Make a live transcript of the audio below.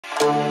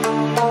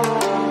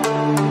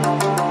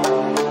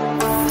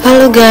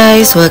Hello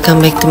guys, welcome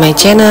back to my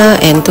channel,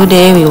 and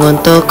today we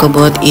want to talk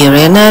about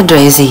IRENA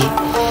DREZI.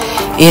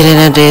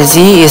 IRENA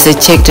DREZI is a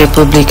Czech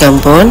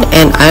Republican born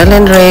and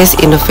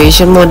Ireland-raised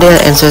innovation model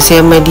and social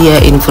media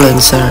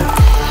influencer.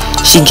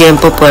 She gained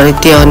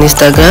popularity on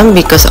Instagram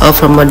because of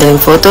her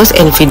modeling photos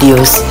and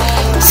videos.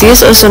 She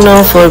is also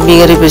known for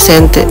being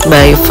represented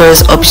by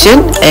First Option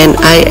and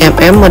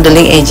IMM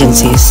modeling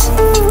agencies.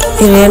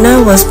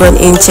 IRENA was born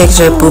in Czech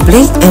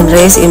Republic and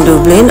raised in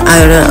Dublin,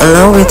 Ireland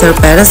along with her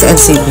parents and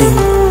siblings.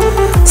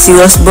 She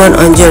was born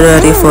on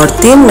January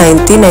 14,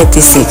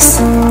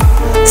 1996.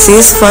 She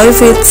is 5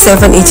 feet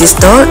 7 inches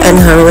tall and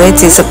her weight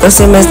is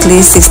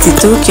approximately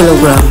 62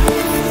 kg.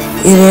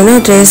 IRENA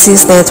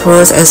DREZI's net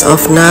worth as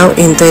of now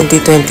in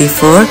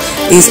 2024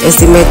 is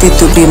estimated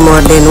to be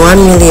more than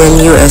 $1 million.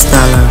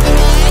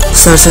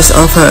 Sources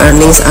of her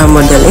earnings are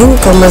modeling,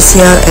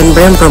 commercial, and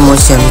brand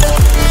promotion.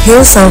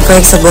 Here's some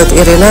facts about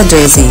IRENA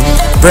DREZI.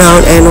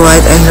 Brown and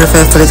white are her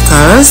favorite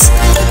colors.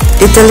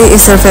 Italy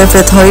is her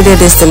favorite holiday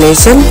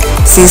destination.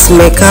 She's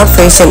makeup,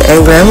 fashion,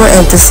 and glamour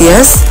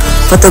enthusiast,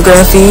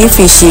 photography,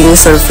 fishing,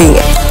 surfing.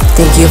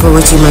 Thank you for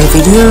watching my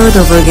video.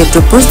 Don't forget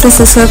to push the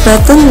subscribe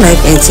button,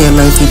 like, and share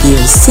my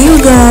videos. See you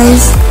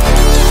guys!